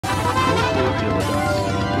deal with us,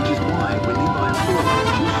 which is why when you buy a Freewheeler,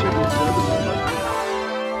 you should get service on both.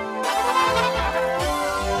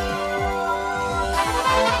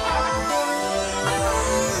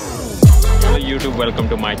 YouTube, welcome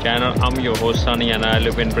to my channel. I'm your host Sunny and I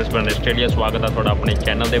live in Brisbane, Australia. स्वागत है थोड़ा अपने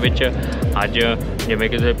channel ਦੇ ਵਿੱਚ। ਅੱਜ ਜਿਵੇਂ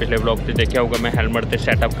ਕਿ ਤੁਸੀਂ ਪਿਛਲੇ ਵਲੌਗ 'ਚ ਦੇਖਿਆ ਹੋਊਗਾ ਮੈਂ ਹੈਲਮਟ ਤੇ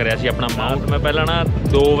ਸੈਟਅਪ ਕਰਿਆ ਸੀ ਆਪਣਾ ਮਾਊਂਟ। ਮੈਂ ਪਹਿਲਾਂ ਨਾ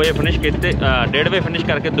 2 ਵਜੇ ਫਿਨਿਸ਼ ਕੀਤੇ, 1:30 ਵਜੇ ਫਿਨਿਸ਼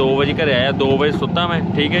ਕਰਕੇ 2 ਵਜੇ ਘਰੇ ਆਇਆ। 2 ਵਜੇ ਸੁੱਤਾ ਮੈਂ,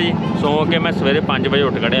 ਠੀਕ ਹੈ ਜੀ। ਸੌਂ ਕੇ ਮੈਂ ਸਵੇਰੇ 5 ਵਜੇ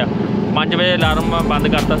ਉੱਠ ਖੜਿਆ। 5 ਵਜੇ ਅਲਾਰਮ ਬੰਦ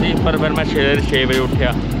ਕਰਤਾ ਸੀ, ਪਰ ਫਿਰ ਮੈਂ 6 ਵਜੇ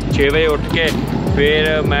ਉੱਠਿਆ। 6 ਵਜੇ ਉੱਠ ਕੇ फिर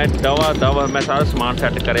मैं दवा मैं सारा समान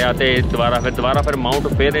सैट कराया तो दोबारा फिर माउंट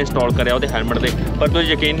फिर इंस्टॉल कराया वो हेलमेट से। पर तुम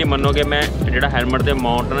यकीन नहीं मनोगे, मैं जो हेलमेट के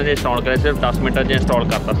माउंट ना जो इंस्टॉल कराया सिर्फ 10 मिनट च इंस्टॉल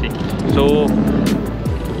करता सी। सो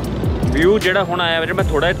व्यू जो हुण आया जो मैं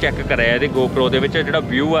थोड़ा चैक कराया ये गोप्रो के जो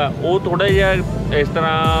व्यू है वो थोड़ा जिहा इस तरह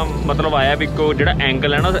मतलब आया भी को जो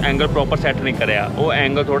एंगल है ना एंगल प्रॉपर सैट नहीं कराया। वो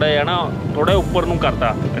एंगल थोड़ा जिहा ना थोड़ा उपर नूं करता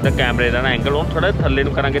इधर कैमरे का ना एंगल थोड़ा थल्ले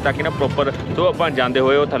नूं करांगे ताकि ना प्रॉपर तो आप जाते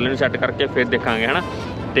हुए वो थल्ले नूं सैट करके फिर देखांगे है ना।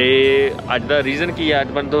 तो अज का रीजन की है, अज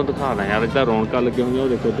मैं तुहानूं दिखाना यार इधर रौनक लगे हुई।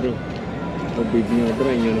 देखो उधर बीबियां उधर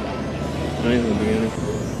आईयां ने होंदियां ने,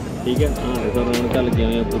 ठीक है। हाँ इधर रौनक लगी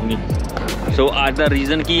हुई पूरी। सो अज का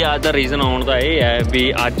रीजन की अज का रीजन आने का यह है भी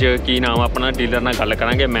अज की नाम अपना डीलर नाल गल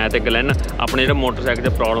करांगे। मैं ते ग्लैन अपने जो मोटरसाइकिल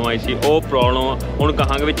से प्रॉब्लम आई सी वो प्रॉब्लम हुण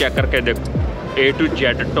कहांगे भी चैक करके देखो A to Z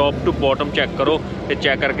top to bottom cheque करो तो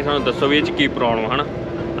चैक करके सानूं दसो भी की प्रॉब्लम है ना।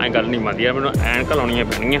 ऐ गल नहीं बनती यार, मैनूं ऐनक लाउणियां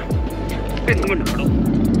पैणगीआं। एक मिनट खड़ो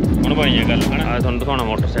हुण बणियां गल है ना। तुहानूं दिखाउणा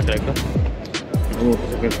मोटरसाइकिल एक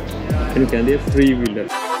मोटरसाइकिल इहनूं कहंदे आ free wheeler.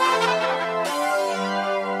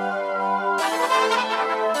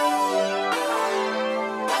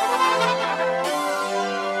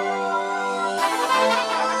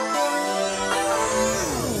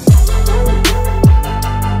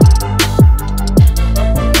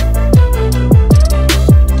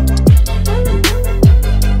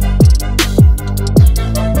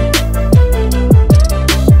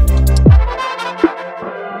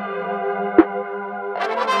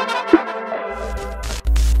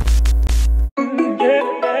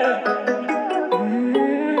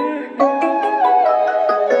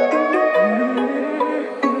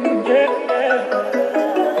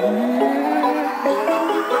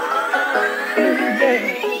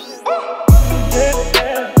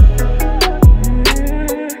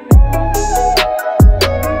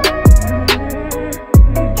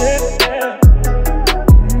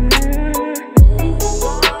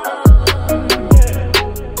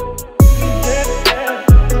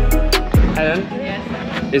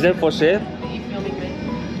 Is that for sale? Are you filming me?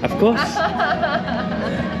 Of course.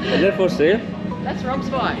 Is that for sale? That's Rob's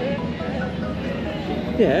bike.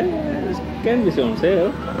 Yeah, it can be on sale.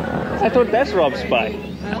 I thought that's Rob's bike.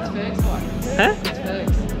 No, that's Ferg's bike. Huh? That's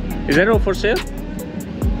Ferg's. Is that all for sale?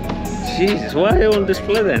 Jesus, why are they on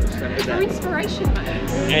display then? For inspiration,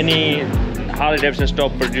 mate. Any Harley Davidson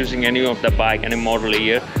stopped producing any of the bike, any model a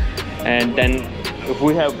year, and then if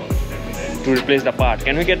we have to replace the part,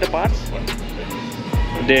 can we get the parts?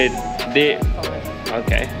 They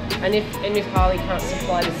okay. And if Harley can't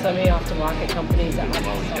supply, there's so many aftermarket companies that might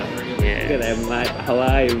be. Yeah. Look at that, mate. How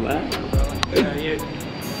are you, mate? How are you?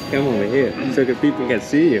 Come over here so that people can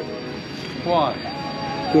see you. Why?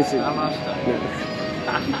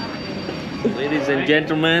 Ladies and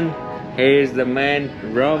gentlemen, here's the man,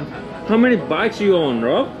 Rob. How many bikes you own,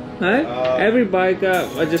 Rob? Huh? Every bike,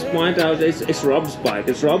 I just point out, it's Rob's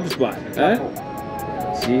bike. It's Rob's bike. Huh?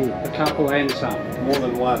 Gee. A couple and some. More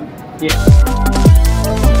than one. Yeah.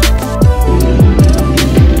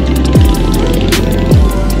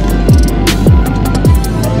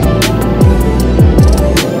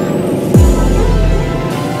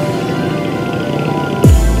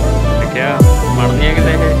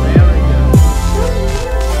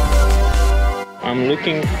 I'm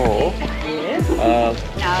looking for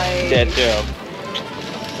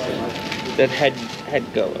that head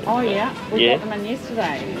cover. Oh yeah, we Yeah. got them in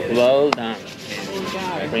yesterday. Well done. There you go.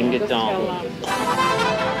 Bring it Just on.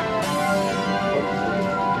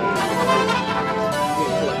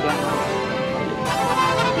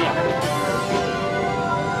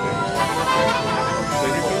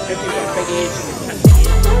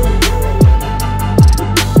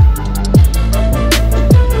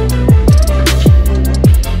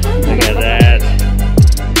 Look at that.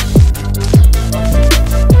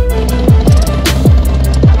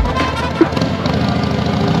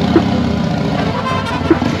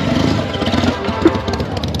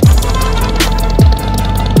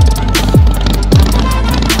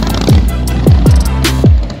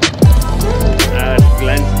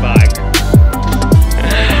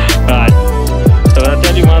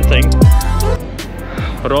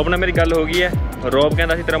 ਰੋਬ ਨਾਲ ਮੇਰੀ ਗੱਲ ਹੋ ਗਈ ਹੈ। ਰੋਬ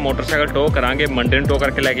ਕਹਿੰਦਾ ਸੀ ਤੇਰਾ motorcycle to ਕਰਾਂਗੇ, Monday ਨੂੰ ਟੋ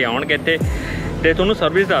ਕਰਕੇ ਲੈ ਕੇ ਆਉਣਗੇ ਇੱਥੇ ਤੇ ਤੁਹਾਨੂੰ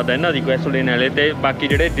ਸਰਵਿਸ ਦੱਸਦਾ ਇਹਨਾਂ ਦੀ ਗੈਸੋਲੀਨ ਵਾਲੇ ਤੇ ਬਾਕੀ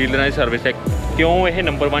ਜਿਹੜੇ ਡੀਲਰਾਂ ਦੀ ਸਰਵਿਸ ਹੈ ਕਿਉਂ ਇਹ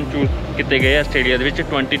ਨੰਬਰ 1 ਚੂਜ਼ ਕੀਤੇ ਗਏ ਆਸਟ੍ਰੇਲੀਆ ਦੇ ਵਿੱਚ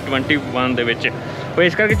 2021 ਦੇ ਵਿੱਚ। ਉਹ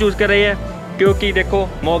ਇਸ ਕਰਕੇ ਚੂਜ਼ ਕਰ ਰਹੇ ਹੈ क्योंकि देखो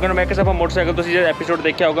मॉर्गन मैकस आप मोटरसाइकिल तुसीं जो एपीसोड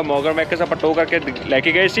देखा होगा मॉर्गन मैकस आप टो करके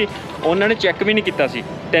लैके गए सी, उन्होंने चैक भी नहीं किया सी।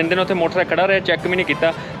 3 दिन उत्थे मोटरसाइकिल खड़ा रहा, चैक भी नहीं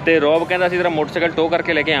किया। तो रॉब कहता सी तेरा मोटरसाइकिल टो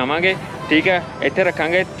करके लेके आवांगे, ठीक है, इत्थे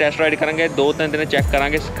रखांगे, टेस्ट राइड करांगे, 2-3 दिन चैक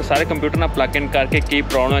करांगे सारे कंप्यूटर नाल प्लग इन करके की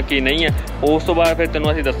प्रॉब्लम है की नहीं है, उस तो बाद फिर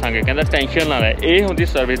तेनों असीं दस्सांगे। कहंदा टेंशन ना लै, ये हुंदी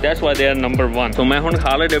service, that's why they are number 1। तो मैं हुण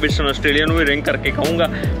हार्ले डेविडसन आस्ट्रेलिया नूं भी रिंग करके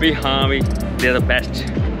कहूँगा भी हाँ भी they are the best.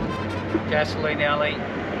 Gasoline alley,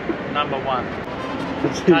 number 1.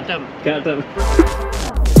 Cut 'em. Cut 'em.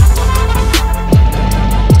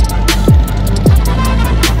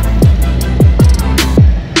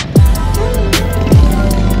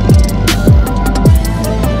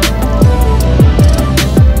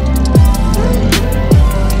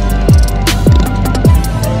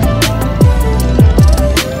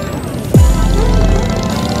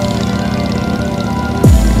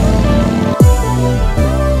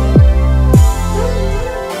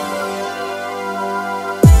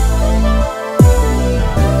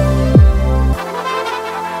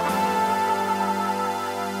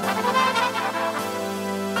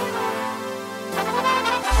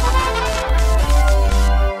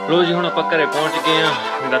 लो जी हुण आपां घरे पहुंच गए हैं,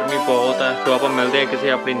 गर्मी बहुत है। तो आप मिलते हैं किसी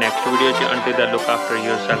अपनी नैक्सट वीडियो च। Until that look after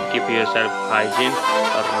yourself, keep yourself hygiene,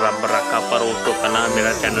 रब रखा। पर उस तो पहला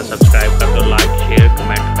मेरा चैनल सब्सक्राइब कर दो, लाइक शेयर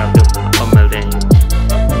कमेंट कर दो।